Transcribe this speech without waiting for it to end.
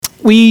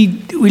We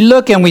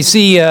look and we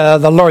see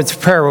the Lord's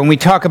Prayer. When we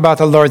talk about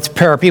the Lord's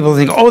Prayer, people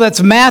think, oh, that's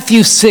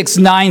Matthew 6,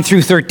 9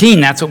 through 13.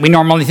 That's what we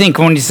normally think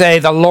when we say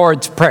the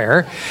Lord's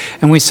Prayer.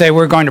 And we say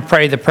we're going to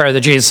pray the prayer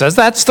that Jesus says.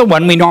 That's the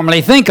one we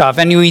normally think of.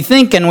 And we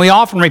think, and we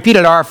often repeat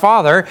it, Our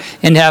Father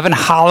in heaven,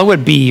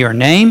 hallowed be your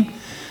name.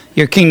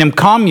 Your kingdom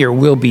come, your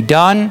will be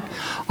done,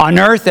 on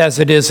earth as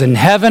it is in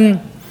heaven.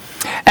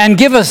 And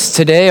give us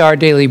today our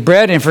daily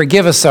bread, and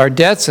forgive us our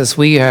debts as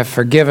we have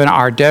forgiven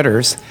our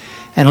debtors.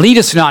 And lead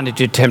us not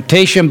into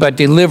temptation, but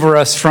deliver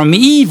us from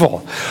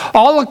evil.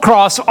 All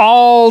across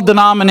all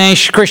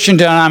Christian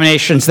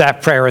denominations,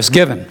 that prayer is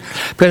given.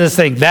 Because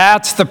I think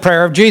that's the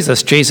prayer of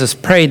Jesus. Jesus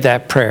prayed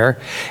that prayer,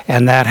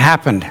 and that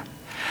happened.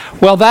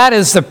 Well, that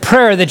is the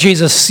prayer that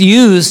Jesus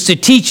used to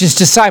teach his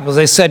disciples.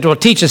 They said, well,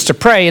 teach us to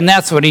pray, and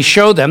that's what he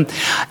showed them.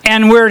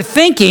 And we're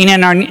thinking,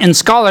 and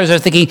scholars are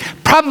thinking,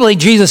 probably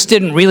Jesus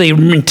didn't really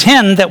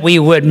intend that we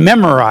would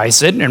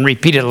memorize it and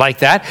repeat it like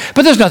that.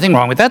 But there's nothing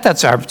wrong with that.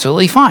 That's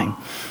absolutely fine.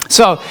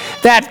 So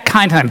that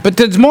kind of time. But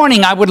this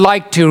morning, I would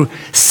like to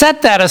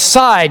set that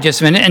aside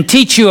just a minute and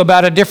teach you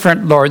about a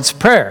different Lord's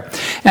Prayer.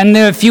 And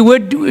if you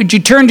would you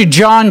turn to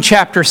John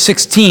chapter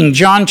 16,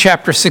 John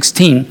chapter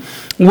 16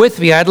 with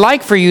me. I'd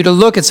like for you to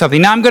look at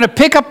something. Now, I'm going to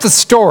pick up the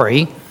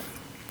story,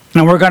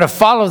 and we're going to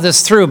follow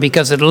this through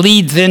because it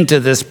leads into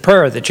this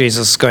prayer that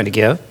Jesus is going to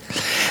give.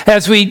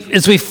 As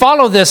we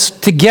follow this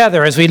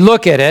together, as we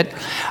look at it,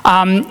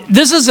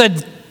 this is a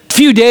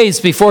few days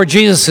before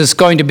Jesus is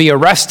going to be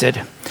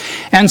arrested.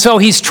 And so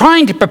he's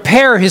trying to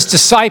prepare his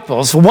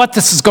disciples what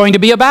this is going to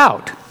be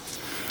about.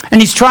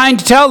 And he's trying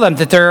to tell them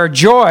that their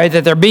joy,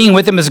 that their being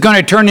with him is going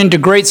to turn into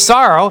great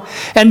sorrow,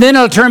 and then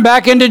it'll turn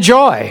back into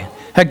joy.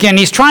 Again,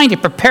 he's trying to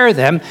prepare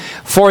them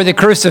for the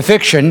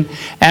crucifixion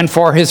and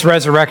for his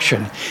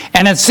resurrection.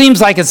 And it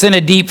seems like it's in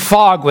a deep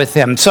fog with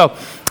him. So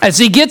as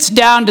he gets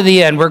down to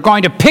the end, we're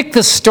going to pick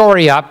the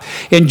story up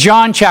in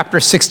John chapter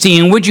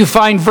 16. Would you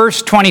find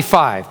verse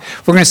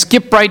 25? We're going to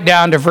skip right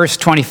down to verse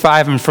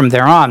 25 and from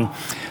there on.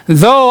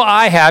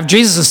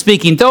 Jesus is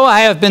speaking, though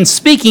I have been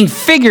speaking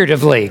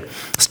figuratively.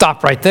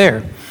 Stop right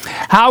there.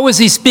 How was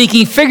he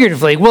speaking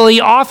figuratively? Well,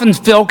 he often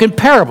spoke in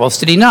parables,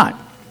 did he not?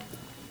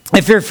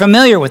 If you're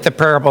familiar with the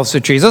parables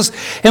of Jesus,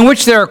 in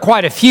which there are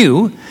quite a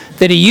few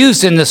that he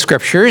used in the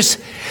scriptures,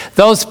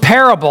 those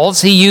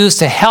parables he used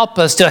to help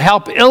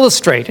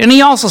illustrate. And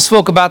he also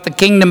spoke about the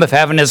kingdom of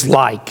heaven is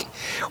like.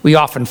 We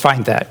often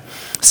find that.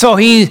 So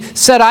he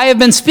said, I have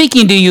been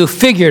speaking to you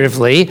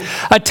figuratively.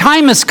 A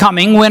time is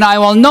coming when I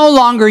will no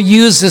longer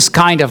use this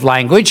kind of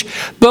language,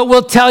 but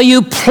will tell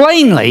you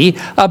plainly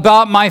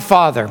about my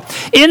Father.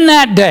 In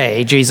that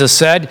day, Jesus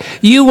said,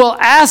 you will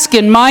ask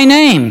in my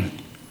name.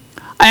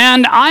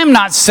 And I'm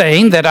not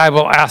saying that I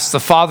will ask the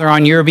Father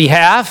on your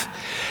behalf.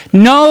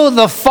 No,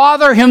 the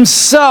Father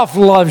himself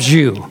loves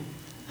you.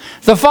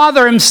 The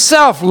Father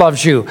himself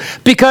loves you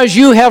because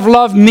you have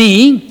loved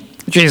me,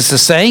 Jesus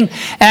is saying,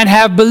 and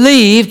have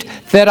believed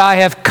that I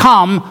have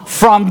come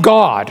from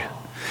God.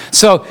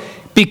 So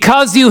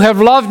because you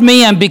have loved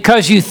me and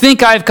because you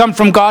think I've come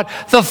from God,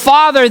 the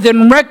Father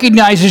then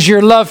recognizes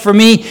your love for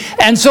me,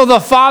 and so the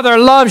Father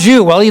loves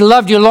you. Well, he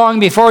loved you long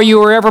before you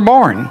were ever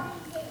born.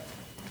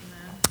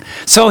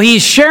 So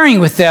he's sharing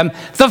with them,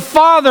 the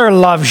Father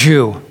loves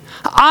you.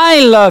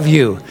 I love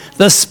you.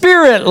 The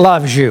Spirit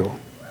loves you.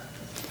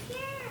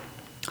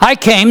 I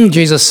came,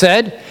 Jesus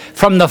said,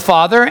 from the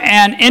Father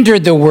and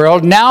entered the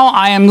world. Now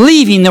I am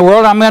leaving the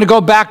world. I'm going to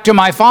go back to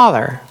my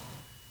Father.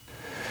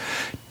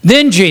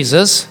 Then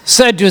Jesus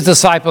said to his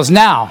disciples,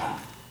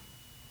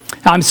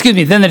 Then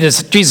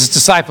Jesus'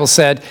 disciples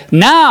said,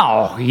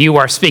 now you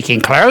are speaking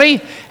clearly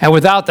and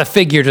without the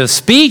figurative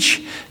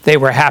speech. They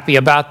were happy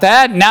about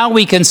that. Now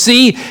we can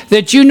see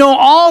that you know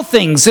all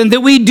things and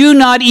that we do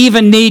not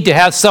even need to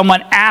have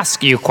someone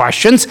ask you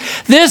questions.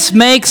 This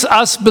makes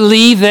us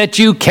believe that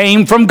you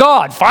came from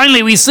God.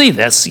 Finally, we see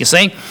this, you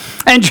see.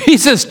 And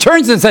Jesus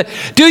turns and said,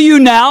 do you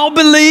now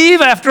believe?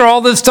 After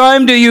all this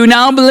time, do you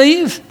now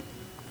believe?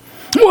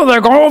 Well,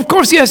 they're going, oh, of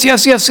course, yes.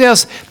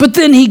 But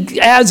then he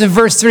adds in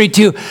verse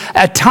 32,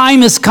 a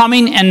time is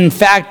coming, and in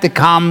fact to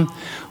come,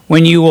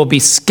 when you will be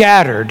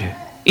scattered,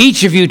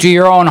 each of you to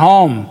your own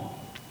home,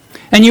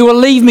 and you will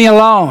leave me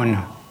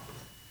alone.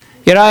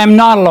 Yet I am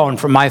not alone,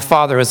 for my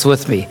Father is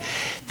with me.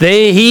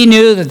 He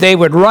knew that they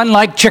would run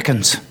like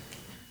chickens.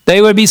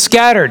 They would be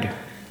scattered.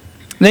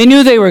 They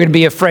knew they were going to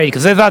be afraid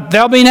because they thought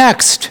they'll be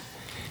next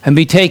and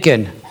be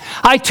taken.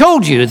 I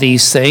told you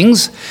these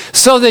things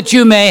so that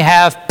you may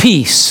have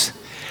peace.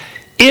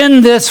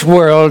 In this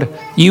world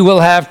you will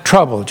have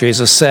trouble,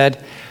 Jesus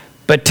said,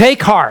 but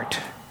take heart.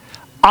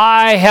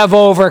 I have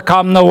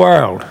overcome the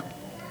world.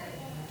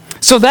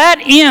 So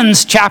that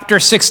ends chapter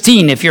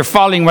 16, if you're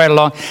following right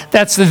along.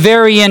 That's the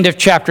very end of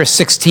chapter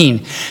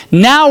 16.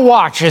 Now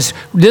watch as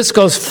this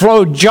goes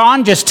flow.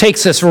 John just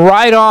takes us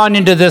right on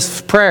into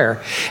this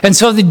prayer. And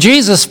so the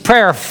Jesus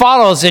prayer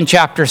follows in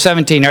chapter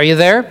 17. Are you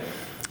there?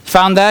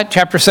 Found that?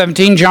 Chapter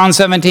 17, John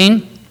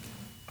 17.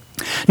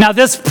 Now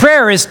this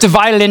prayer is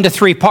divided into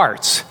three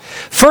parts.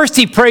 First,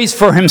 he prays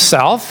for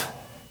himself.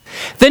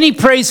 Then he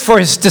prays for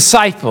his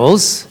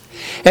disciples.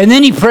 And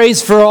then he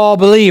prays for all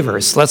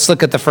believers. Let's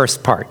look at the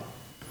first part.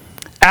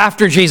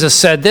 After Jesus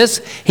said this,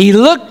 he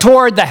looked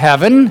toward the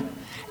heaven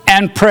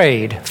and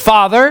prayed,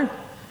 Father,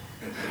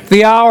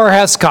 the hour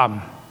has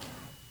come.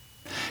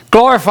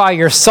 Glorify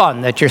your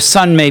Son, that your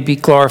Son may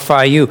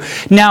glorify you.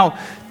 Now,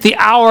 the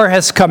hour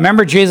has come.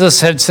 Remember,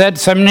 Jesus had said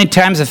so many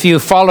times, if you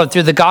followed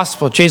through the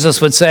gospel,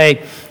 Jesus would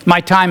say, my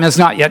time has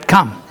not yet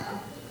come.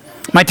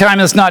 My time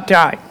has not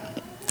died.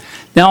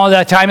 No,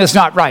 that time is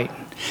not right.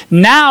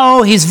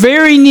 Now he's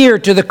very near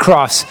to the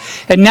cross.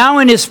 And now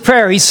in his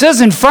prayer, he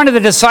says in front of the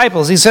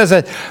disciples, he says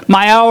that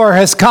my hour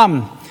has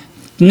come.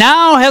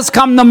 Now has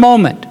come the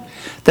moment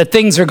that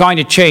things are going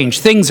to change.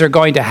 Things are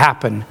going to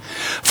happen.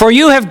 For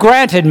you have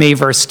granted me,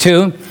 verse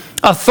 2,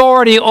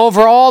 authority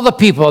over all the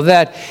people,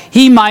 that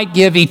he might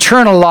give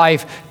eternal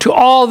life to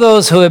all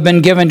those who have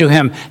been given to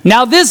him.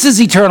 Now this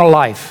is eternal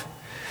life,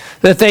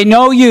 that they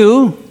know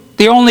you,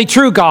 the only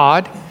true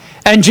God,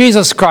 and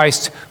Jesus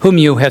Christ, whom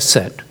you have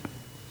sent.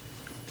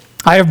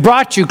 I have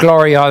brought you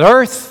glory on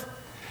earth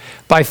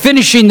by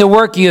finishing the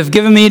work you have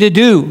given me to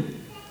do,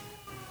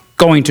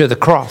 going to the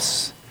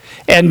cross.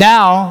 And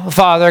now,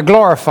 Father,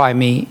 glorify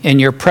me in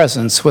your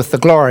presence with the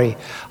glory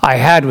I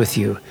had with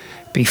you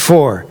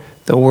before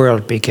the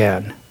world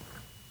began.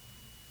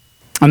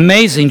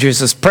 Amazing,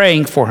 Jesus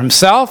praying for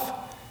himself.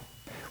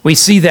 We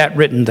see that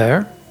written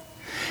there.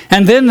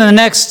 And then the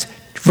next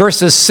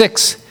verses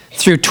 6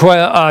 through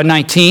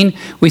 19,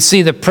 we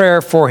see the prayer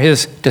for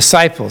his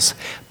disciples.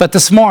 But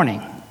this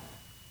morning,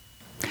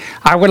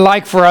 I would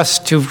like for us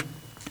to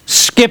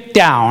skip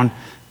down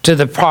to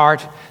the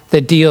part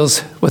that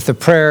deals with the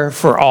prayer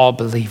for all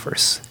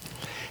believers.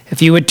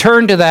 If you would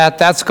turn to that,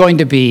 that's going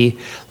to be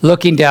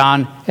looking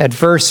down at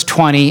verse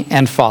 20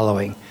 and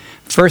following.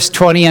 Verse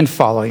 20 and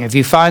following. If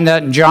you find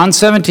that in John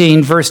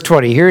 17, verse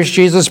 20, here's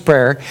Jesus'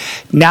 prayer.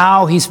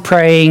 Now he's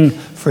praying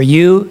for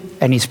you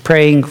and he's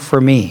praying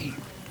for me.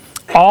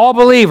 All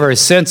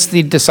believers since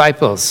the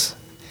disciples,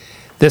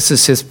 this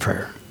is his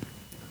prayer.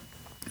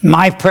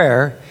 My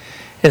prayer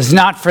is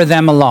not for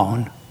them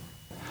alone.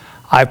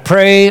 I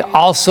pray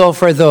also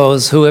for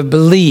those who have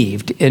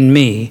believed in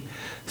me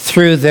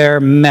through their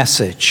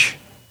message.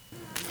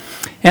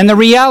 And the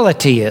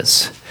reality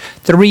is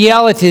that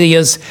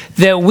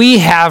we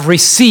have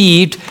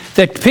received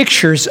the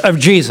pictures of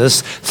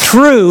Jesus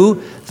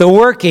through the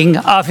working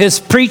of his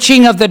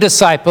preaching of the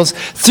disciples,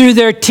 through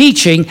their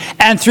teaching,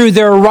 and through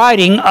their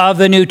writing of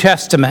the New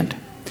Testament,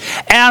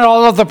 and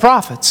all of the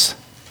prophets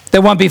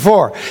that went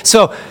before.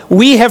 So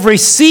we have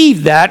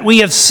received that. We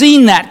have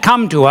seen that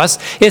come to us.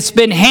 It's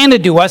been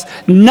handed to us.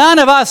 None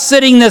of us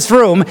sitting in this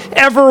room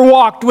ever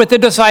walked with the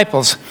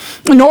disciples,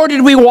 nor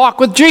did we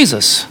walk with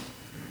Jesus.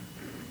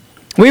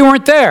 We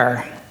weren't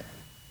there.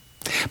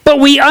 But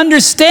we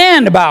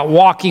understand about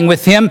walking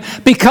with him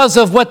because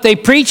of what they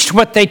preached,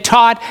 what they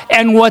taught,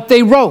 and what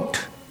they wrote.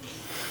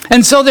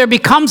 And so there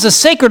becomes a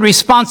sacred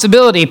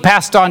responsibility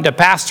passed on to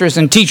pastors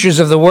and teachers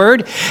of the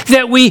word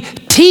that we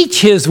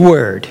teach his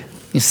word.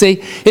 You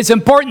see, it's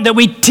important that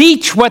we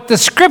teach what the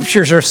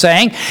scriptures are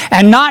saying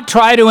and not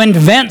try to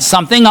invent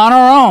something on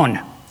our own.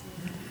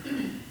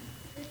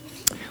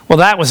 Well,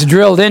 that was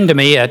drilled into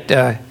me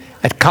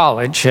at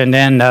college and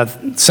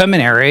then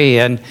seminary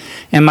and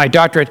my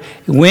doctorate.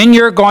 When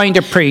you're going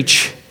to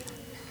preach,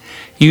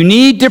 you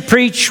need to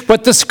preach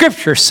what the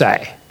scriptures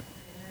say.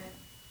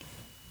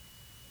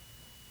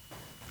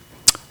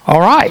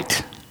 All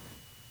right.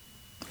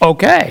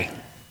 Okay.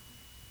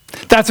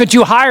 That's what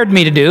you hired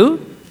me to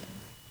do.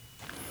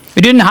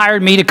 You didn't hire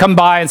me to come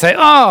by and say,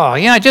 oh,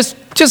 yeah,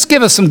 just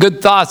give us some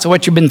good thoughts of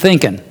what you've been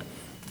thinking.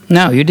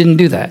 No, you didn't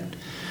do that.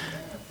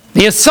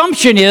 The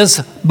assumption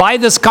is, by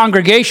this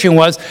congregation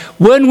was,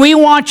 when we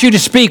want you to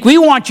speak, we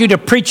want you to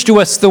preach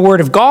to us the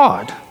Word of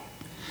God.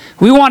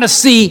 We want to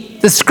see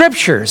the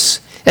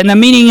Scriptures and the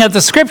meaning of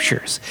the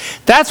Scriptures.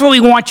 That's what we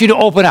want you to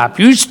open up.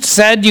 You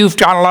said you've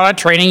done a lot of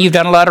training, you've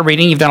done a lot of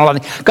reading, you've done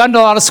gone to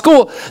a lot of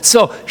school.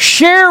 So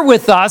share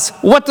with us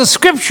what the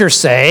Scriptures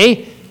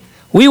say.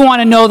 We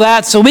want to know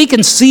that so we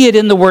can see it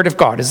in the Word of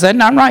God. Is that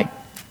not right?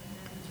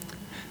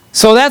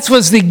 So that's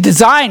what the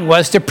design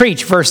was to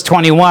preach, verse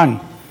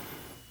 21.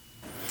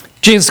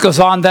 Jesus goes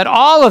on, that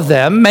all of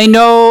them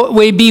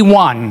may be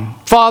one.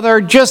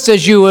 Father, just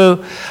as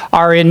you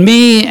are in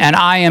me and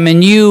I am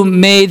in you,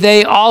 may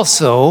they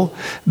also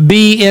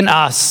be in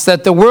us,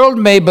 that the world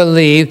may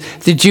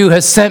believe that you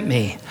have sent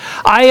me.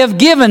 I have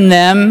given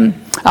them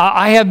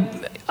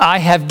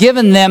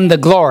the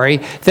glory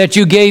that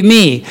you gave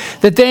me,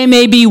 that they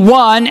may be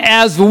one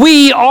as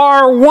we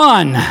are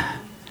one.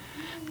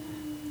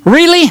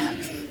 Really?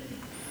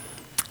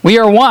 We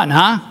are one,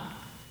 huh?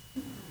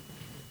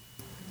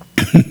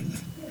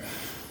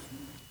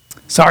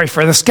 Sorry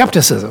for the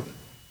skepticism.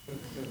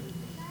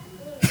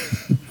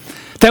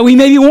 That we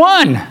may be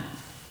one.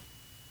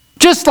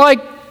 Just like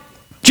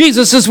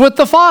Jesus is with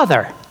the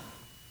Father.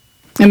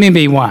 Let me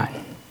be one.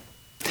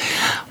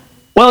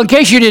 Well, in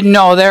case you didn't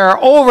know, there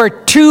are over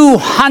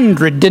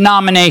 200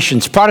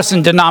 denominations,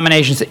 Protestant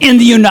denominations, in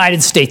the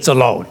United States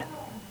alone.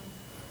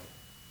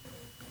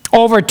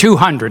 Over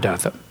 200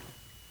 of them.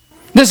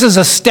 This is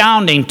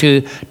astounding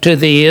to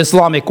the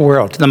Islamic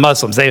world, to the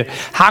Muslims.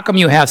 How come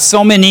you have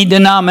so many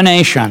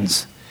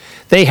denominations?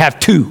 They have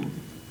 2.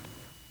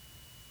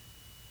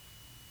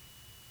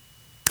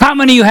 How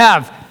many you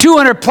have?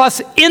 200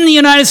 plus in the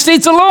United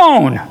States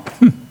alone.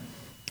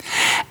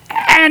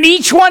 And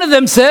each one of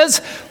them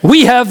says,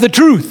 we have the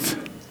truth.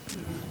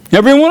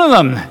 Every one of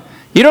them.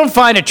 You don't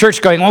find a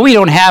church going, well, we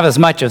don't have as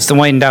much as the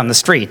one down the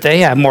street. They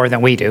have more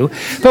than we do.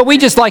 But we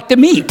just like to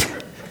meet.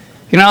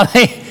 You know,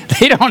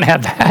 they don't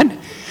have that.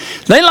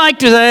 They like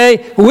to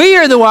say, we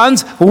are the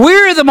ones,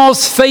 we're the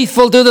most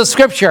faithful to the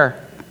Scripture.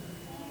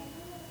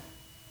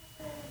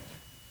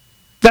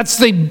 That's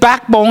the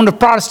backbone of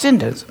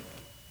Protestantism.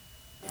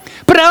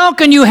 But how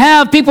can you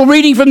have people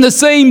reading from the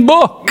same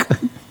book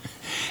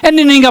and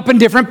ending up in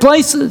different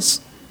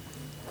places?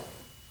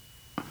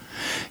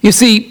 You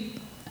see,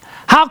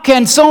 how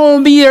can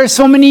there are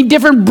so many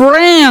different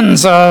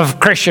brands of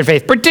Christian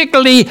faith,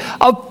 particularly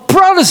of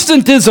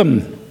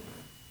Protestantism?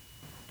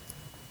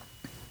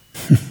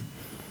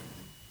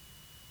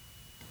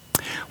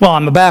 Well,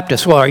 I'm a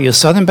Baptist. Well, are you a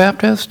Southern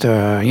Baptist?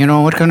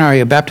 What kind are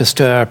you? A Baptist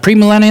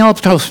premillennial,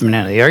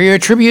 postmillennial? Are you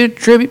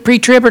a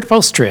pre-trib or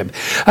post-trib?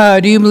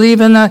 Do you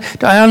believe in the...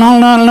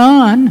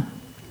 on.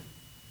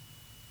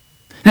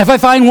 And if I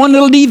find one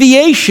little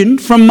deviation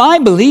from my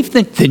belief,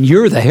 then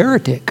you're the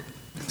heretic.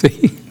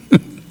 See?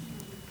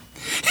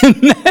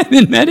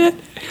 Isn't that it?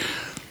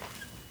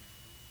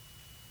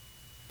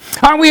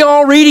 Aren't we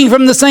all reading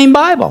from the same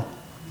Bible?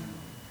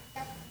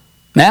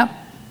 Yeah?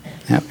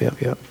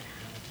 Yep.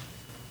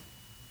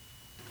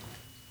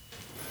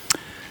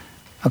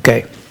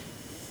 Okay.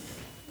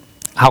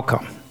 How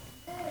come?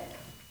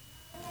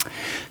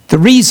 The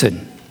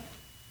reason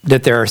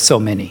that there are so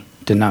many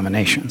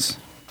denominations,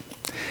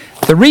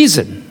 the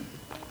reason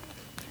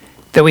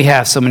that we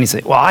have so many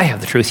say, well, I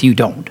have the truth, you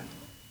don't,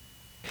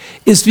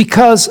 is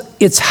because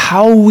it's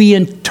how we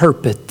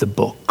interpret the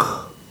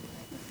book,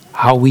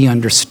 how we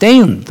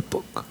understand the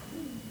book.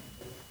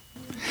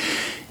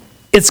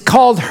 It's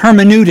called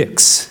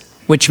hermeneutics,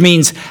 which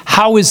means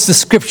how is the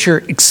Scripture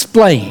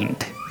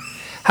explained?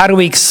 How do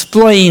we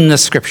explain the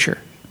Scripture?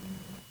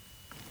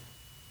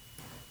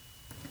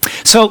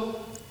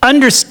 So,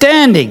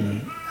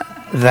 understanding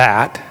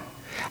that,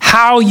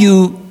 how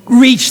you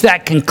reach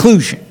that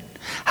conclusion,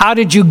 how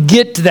did you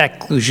get to that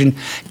conclusion,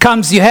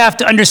 you have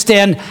to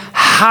understand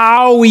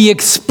how we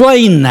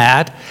explain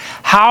that,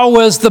 how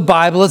was the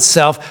Bible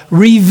itself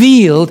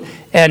revealed,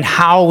 and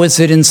how was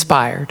it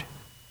inspired?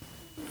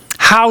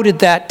 How did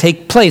that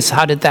take place?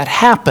 How did that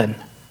happen?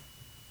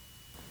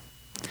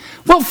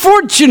 Well,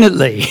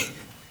 fortunately,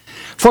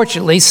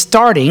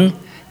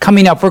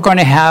 coming up, we're going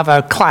to have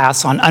a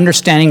class on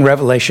understanding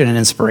revelation and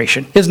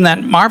inspiration. Isn't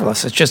that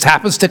marvelous? It just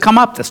happens to come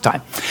up this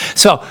time.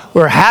 So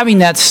we're having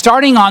that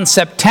starting on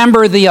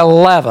September the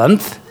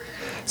 11th.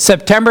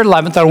 September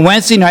 11th on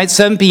Wednesday night,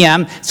 7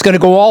 p.m. It's going to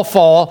go all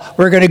fall.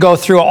 We're going to go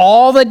through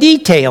all the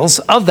details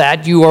of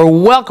that. You are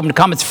welcome to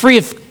come. It's free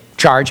of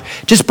charge.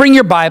 Just bring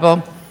your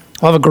Bible.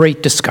 We'll have a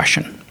great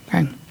discussion.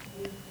 Okay?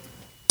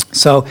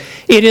 So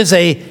it is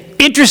a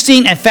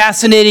interesting and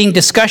fascinating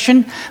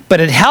discussion, but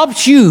it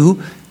helps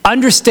you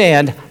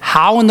understand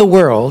how in the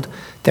world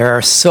there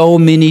are so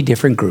many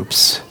different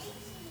groups.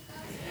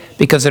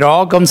 Because it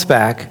all comes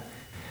back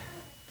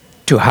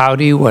to how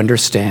do you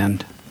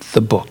understand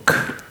the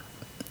book?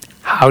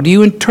 How do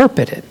you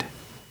interpret it?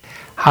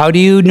 How do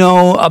you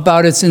know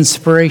about its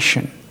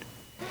inspiration?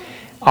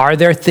 Are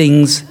there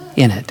things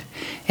in it?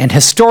 And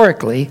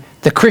historically,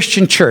 the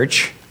Christian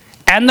church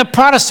and the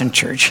Protestant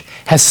church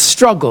has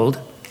struggled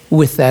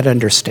with that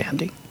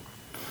understanding.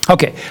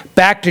 Okay,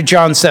 back to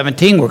John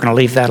 17. We're going to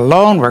leave that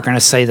alone. We're going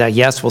to say that,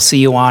 yes, we'll see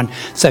you on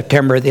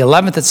September the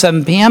 11th at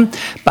 7 p.m.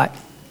 But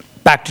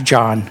back to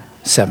John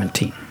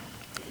 17.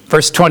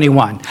 Verse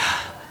 21.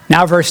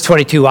 Now verse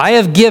 22. I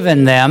have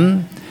given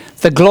them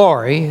the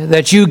glory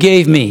that you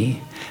gave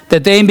me,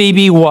 that they may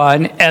be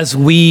one as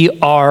we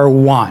are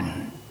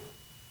one.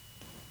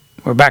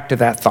 We're back to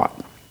that thought.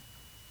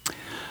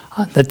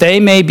 That they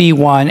may be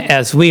one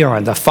as we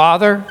are. The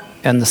Father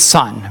and the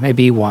Son may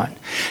be one.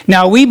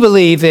 Now, we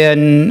believe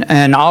in,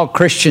 and all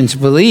Christians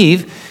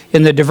believe,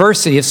 in the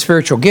diversity of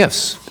spiritual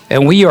gifts.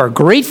 And we are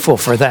grateful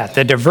for that,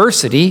 the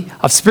diversity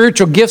of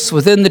spiritual gifts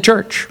within the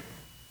church.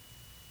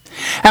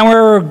 And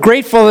we're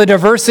grateful for the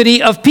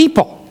diversity of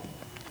people.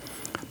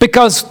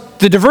 Because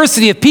the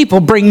diversity of people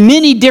bring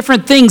many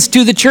different things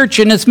to the church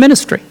in its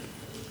ministry.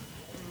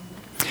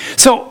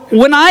 So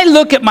when I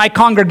look at my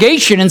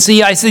congregation and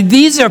I see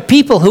these are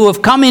people who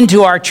have come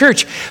into our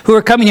church, who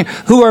are coming here,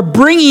 who are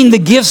bringing the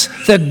gifts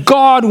that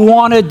God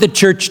wanted the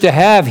church to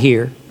have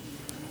here.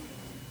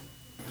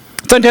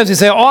 Sometimes we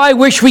say, oh, I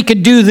wish we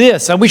could do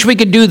this. I wish we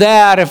could do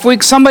that.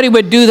 If somebody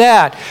would do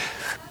that.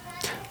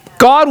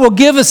 God will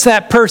give us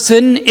that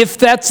person if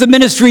that's the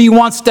ministry he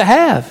wants to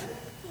have.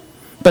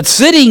 But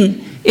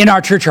sitting in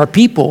our church are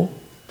people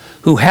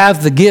who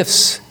have the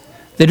gifts,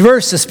 the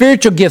diverse, the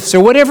spiritual gifts,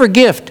 or whatever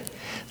gift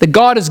that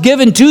God has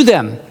given to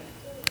them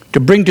to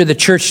bring to the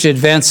church to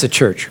advance the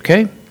church,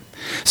 okay?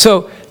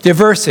 So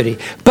diversity.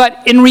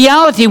 But in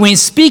reality, when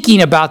he's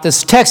speaking about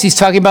this text, he's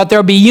talking about there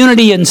will be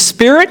unity in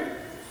spirit,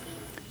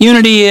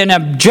 unity in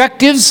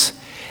objectives,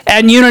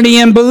 and unity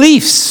in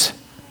beliefs.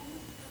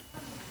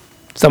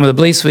 Some of the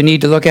beliefs we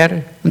need to look at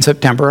on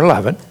September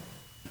 11th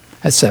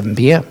at 7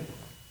 p.m.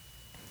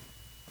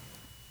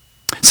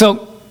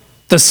 So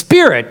the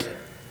Spirit,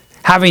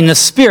 having the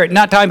Spirit,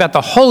 not talking about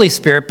the Holy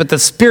Spirit, but the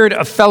Spirit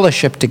of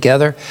fellowship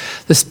together,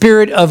 the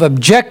Spirit of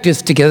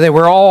objectives together.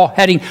 We're all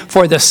heading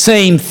for the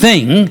same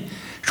thing,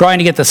 trying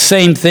to get the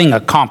same thing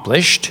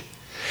accomplished.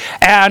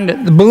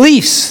 And the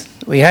beliefs,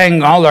 we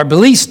hang all our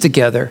beliefs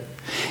together.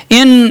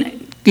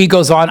 He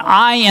goes on,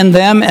 I and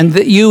them and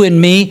you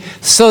and me,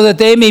 so that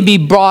they may be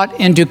brought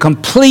into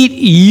complete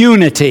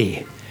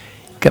unity.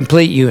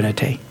 Complete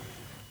unity.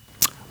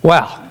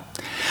 Well,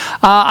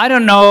 I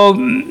don't know,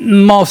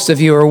 most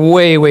of you are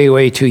way, way,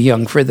 way too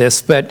young for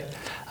this, but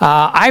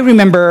I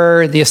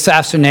remember the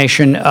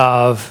assassination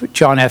of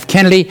John F.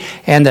 Kennedy,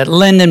 and that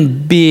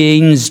Lyndon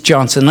Baines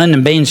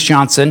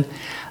Johnson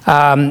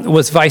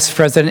was vice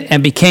president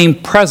and became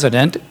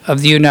president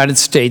of the United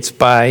States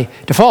by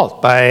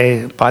default,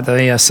 by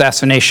the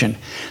assassination.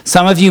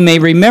 Some of you may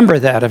remember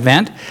that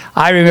event.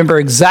 I remember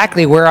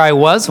exactly where I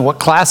was, what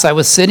class I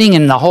was sitting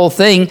in, the whole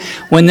thing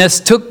when this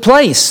took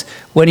place,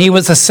 when he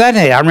was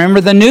assassinated. I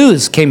remember the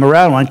news came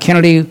around when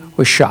Kennedy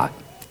was shot.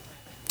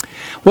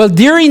 Well,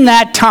 during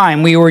that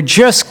time, we were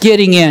just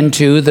getting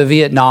into the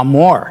Vietnam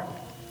War.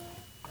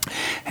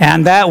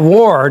 And that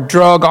war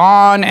drug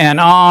on and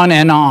on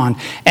and on.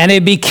 And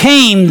it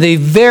became the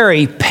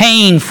very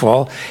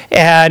painful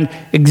and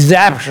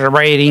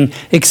exacerbating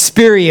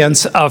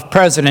experience of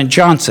President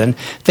Johnson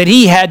that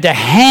he had to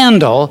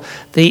handle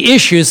the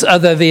issues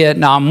of the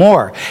Vietnam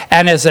War.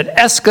 And as it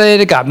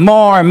escalated, it got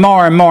more and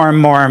more and more and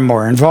more and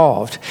more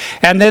involved.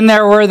 And then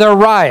there were the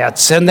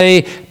riots and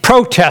the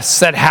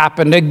protests that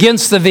happened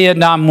against the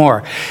Vietnam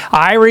War.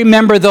 I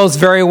remember those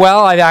very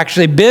well. I've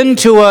actually been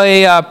to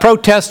a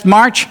protest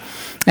march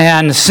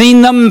and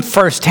seen them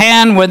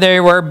firsthand, where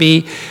there were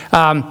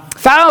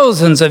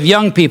thousands of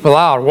young people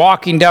out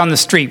walking down the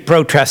street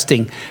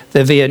protesting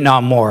the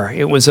Vietnam War.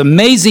 It was an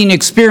amazing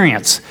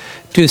experience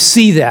to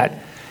see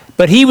that.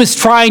 But he was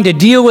trying to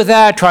deal with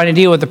that, trying to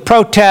deal with the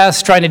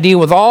protests, trying to deal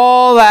with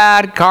all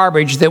that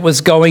garbage that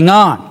was going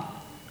on.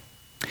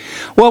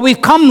 Well,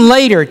 we've come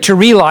later to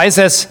realize,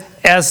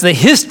 as the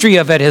history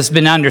of it has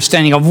been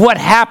understanding of what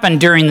happened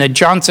during the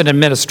Johnson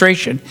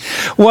administration,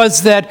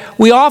 was that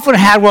we often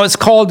had what was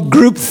called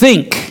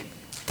groupthink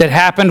that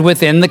happened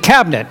within the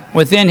cabinet,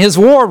 within his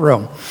war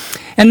room.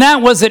 And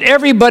that was that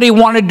everybody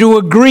wanted to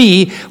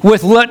agree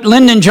with what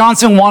Lyndon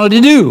Johnson wanted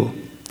to do.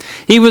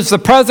 He was the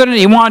president,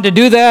 he wanted to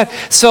do that,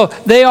 so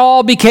they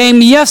all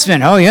became yes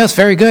men. Oh yes,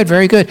 very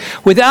good,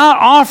 without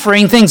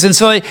offering things. And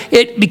so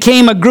it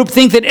became a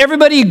groupthink that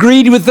everybody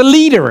agreed with the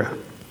leader.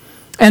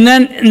 And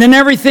then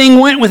everything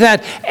went with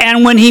that.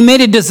 And when he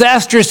made a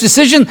disastrous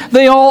decision,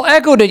 they all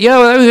echoed it.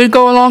 Yeah, we would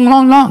go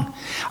along.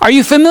 Are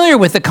you familiar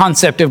with the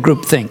concept of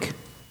groupthink?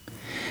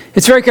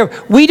 It's very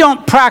careful. We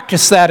don't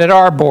practice that at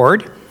our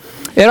board.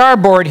 At our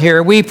board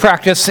here, we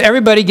practice,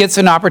 everybody gets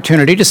an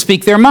opportunity to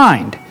speak their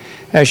mind,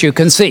 as you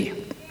can see.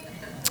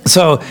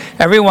 So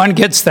everyone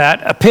gets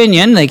that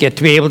opinion. They get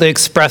to be able to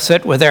express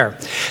it with their.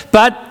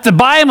 But the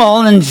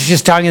Bible, and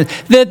she's talking,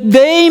 that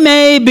they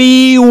may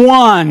be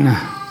one.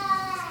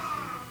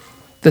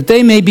 That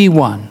they may be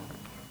one.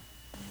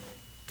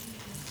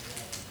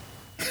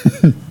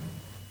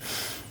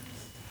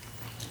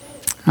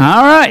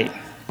 All right.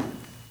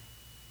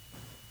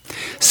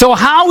 So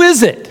how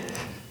is it?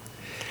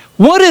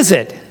 What is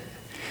it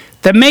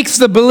that makes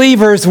the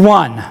believers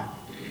one?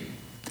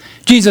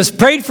 Jesus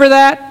prayed for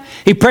that.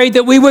 He prayed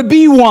that we would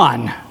be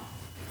one.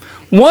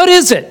 What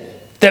is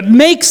it that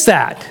makes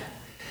that?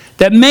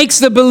 That makes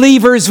the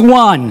believers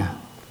one?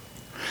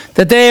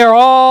 That they are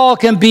all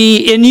can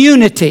be in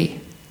unity.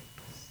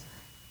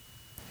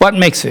 What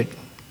makes it?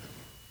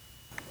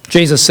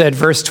 Jesus said,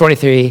 verse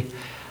 23,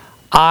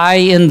 I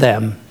in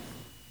them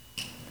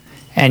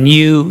and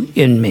you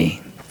in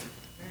me.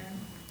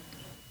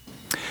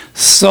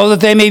 So that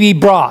they may be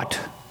brought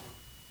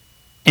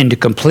into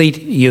complete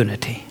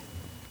unity.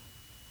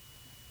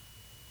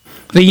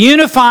 The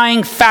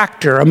unifying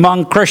factor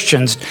among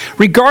Christians,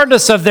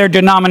 regardless of their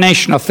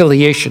denominational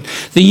affiliation,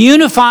 the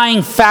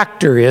unifying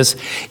factor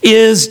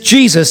is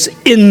Jesus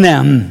in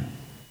them.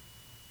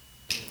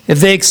 If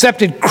they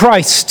accepted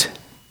Christ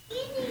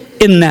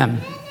in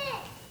them.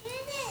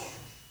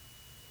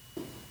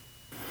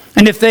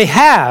 And if they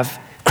have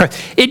Christ,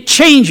 it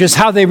changes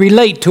how they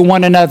relate to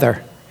one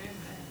another.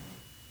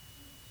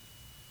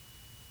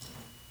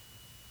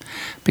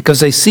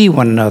 Because they see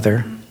one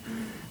another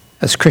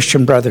as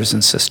Christian brothers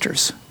and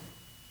sisters.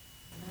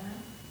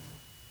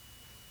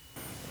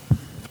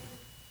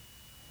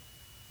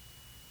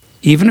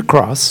 Even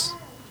across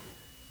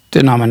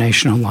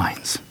denominational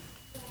lines.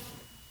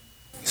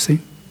 You see?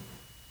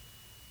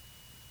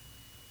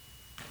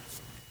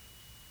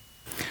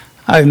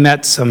 I've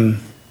met some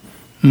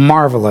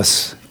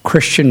marvelous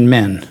Christian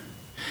men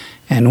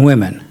and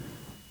women,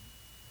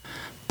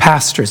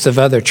 pastors of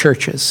other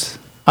churches,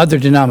 other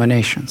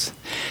denominations,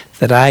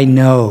 that I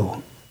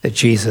know that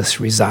Jesus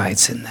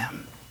resides in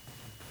them.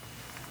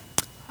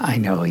 I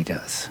know he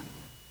does.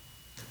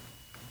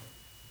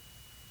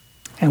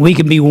 And we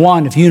can be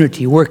one of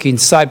unity, working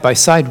side by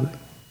side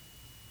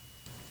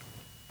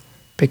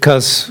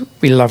because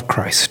we love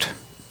Christ.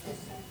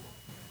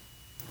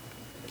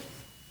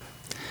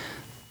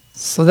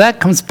 So that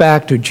comes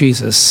back to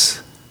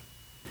Jesus.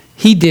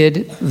 He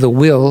did the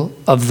will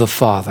of the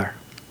Father.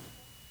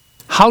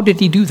 How did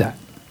he do that?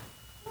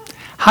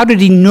 How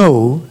did he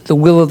know the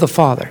will of the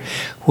Father?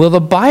 Well, the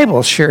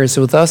Bible shares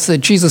with us that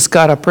Jesus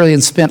got up early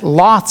and spent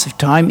lots of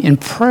time in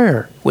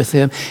prayer with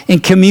him, in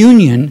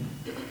communion.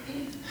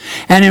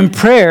 And in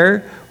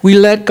prayer, we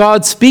let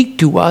God speak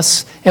to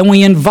us, and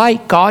we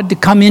invite God to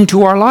come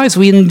into our lives.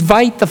 We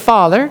invite the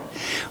Father.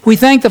 We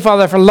thank the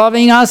Father for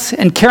loving us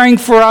and caring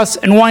for us,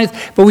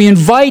 but we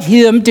invite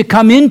him to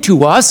come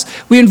into us.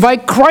 We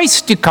invite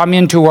Christ to come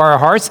into our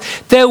hearts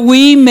that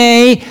we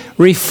may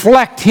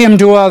reflect him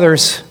to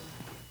others.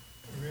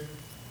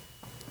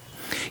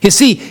 You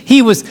see,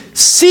 he was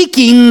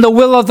seeking the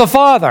will of the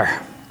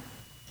Father.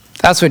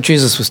 That's what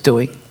Jesus was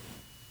doing.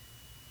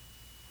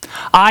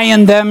 I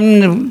and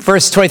them,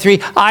 verse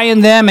 23, I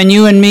and them and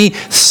you and me,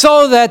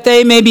 so that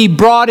they may be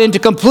brought into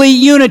complete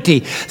unity.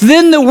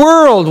 Then the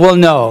world will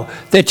know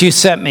that you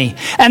sent me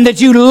and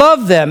that you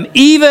love them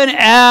even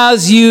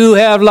as you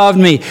have loved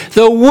me.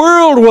 The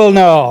world will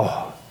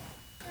know.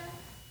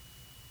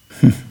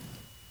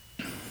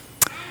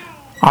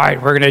 All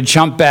right, we're going to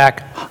jump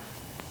back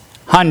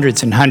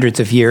hundreds and hundreds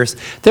of years.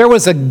 There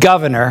was a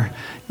governor,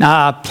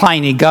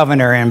 Pliny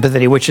governor in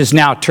Bithynia, which is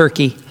now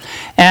Turkey.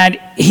 And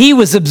he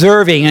was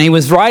observing, and he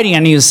was writing,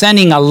 and he was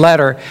sending a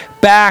letter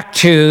back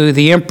to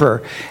the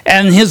emperor.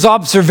 And his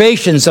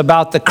observations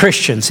about the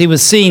Christians. He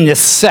was seeing this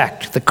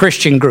sect, the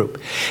Christian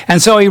group. And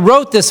so he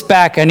wrote this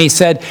back, and he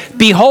said,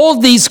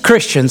 "Behold these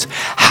Christians,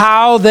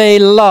 how they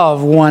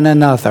love one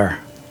another."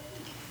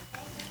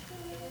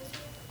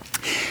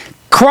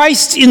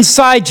 Christ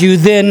inside you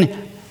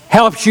then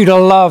helps you to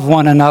love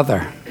one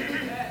another.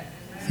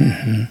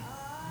 Mm-hmm.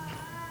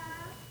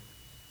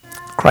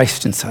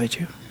 Christ inside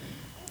you.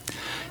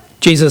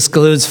 Jesus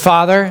concludes,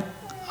 "Father,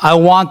 I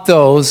want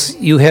those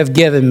you have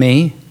given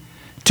me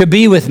to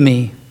be with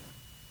me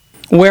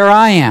where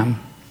I am,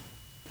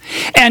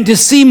 and to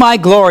see my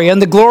glory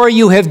and the glory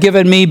you have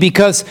given me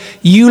because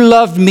you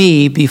loved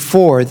me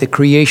before the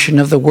creation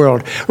of the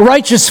world.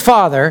 Righteous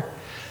Father,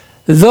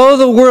 though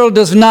the world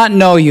does not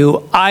know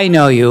you, I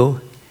know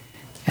you,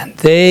 and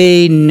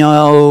they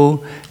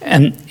know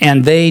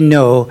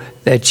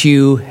that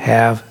you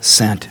have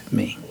sent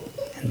me."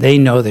 They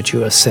know that you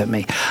have sent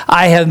me.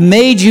 "I have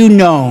made you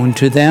known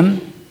to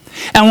them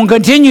and will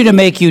continue to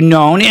make you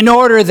known in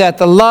order that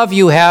the love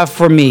you have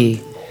for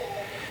me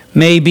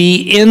may be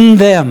in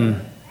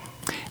them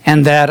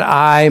and that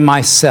I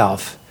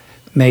myself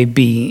may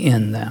be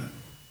in them."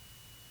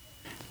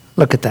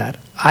 Look at that.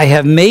 "I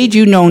have made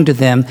you known to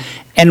them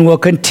and will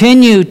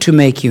continue to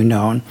make you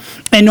known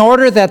in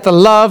order that the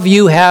love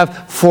you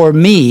have for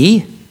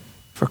me,"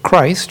 for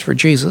Christ, for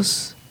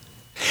Jesus,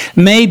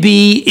 "may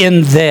be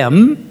in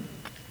them,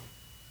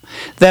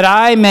 that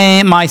I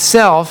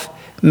myself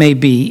may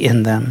be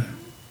in them."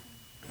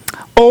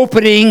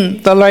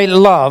 Opening the great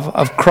love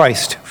of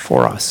Christ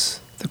for us.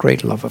 The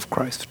great love of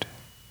Christ.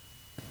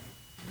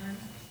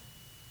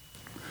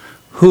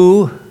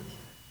 Who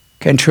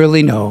can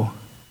truly know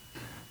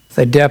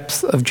the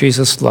depth of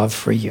Jesus' love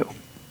for you?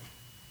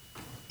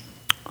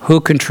 Who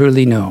can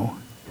truly know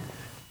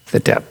the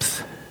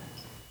depth?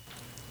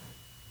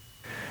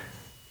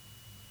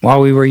 While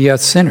we were yet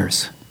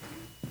sinners,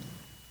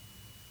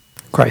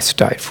 Christ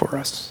died for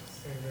us.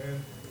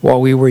 Amen.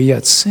 While we were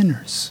yet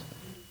sinners.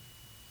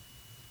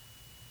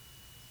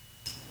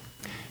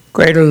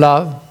 Greater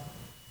love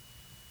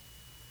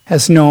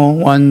has no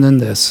one than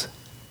this,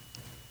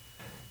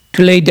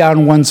 to lay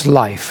down one's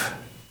life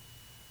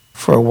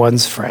for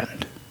one's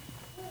friend.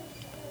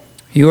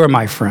 "You are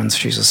my friends,"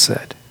 Jesus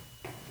said,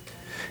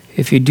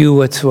 "if you do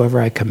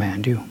whatsoever I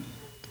command you."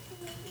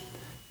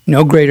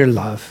 No greater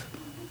love.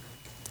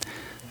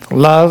 The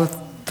love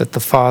that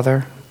the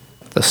Father,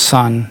 the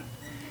Son,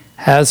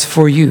 has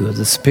for you,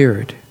 the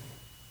Spirit,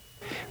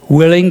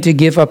 willing to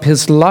give up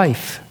his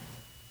life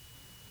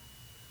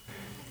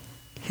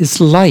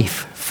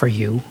for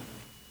you,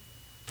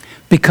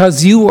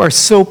 because you are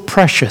so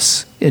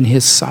precious in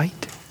his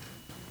sight.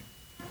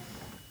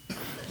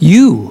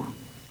 You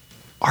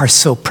are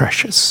so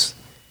precious.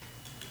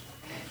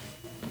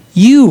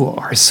 You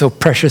are so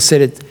precious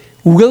that it's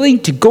willing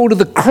to go to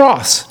the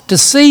cross to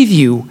save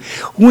you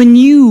when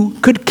you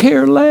could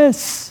care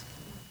less.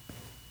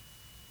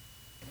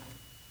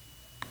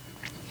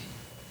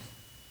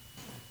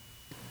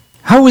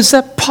 How is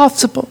that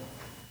possible?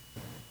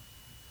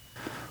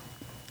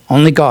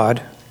 Only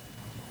God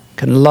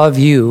can love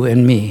you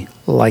and me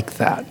like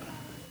that.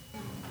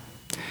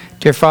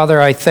 Dear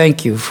Father, I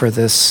thank you for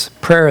this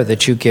prayer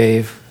that you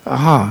gave,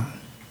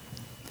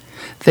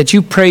 that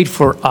you prayed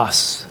for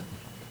us.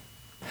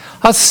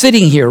 Us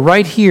sitting here,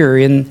 right here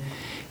in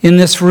in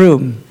this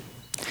room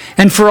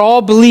and for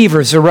all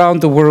believers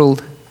around the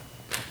world.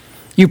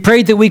 You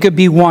prayed that we could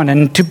be one.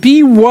 And to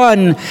be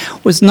one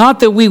was not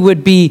that we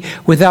would be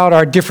without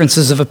our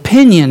differences of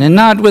opinion and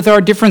not with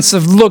our difference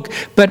of look,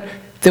 but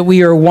that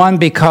we are one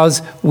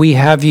because we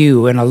have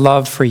you and a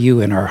love for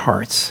you in our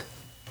hearts.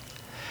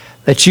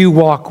 That you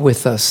walk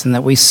with us and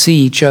that we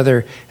see each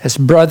other as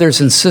brothers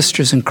and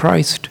sisters in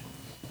Christ.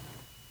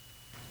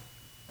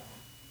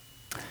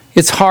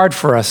 It's hard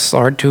for us,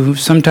 Lord, to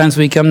sometimes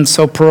become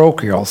so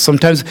parochial.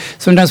 Sometimes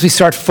we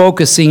start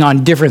focusing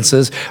on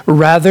differences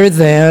rather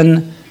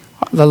than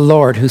the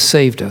Lord who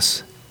saved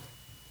us.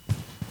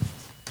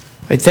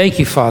 I thank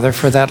you, Father,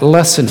 for that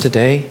lesson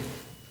today.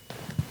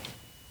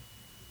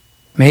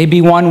 May it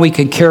be one we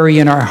can carry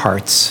in our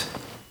hearts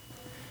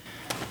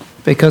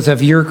because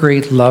of your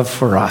great love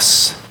for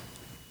us.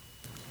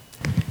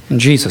 In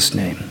Jesus'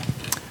 name,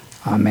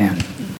 amen.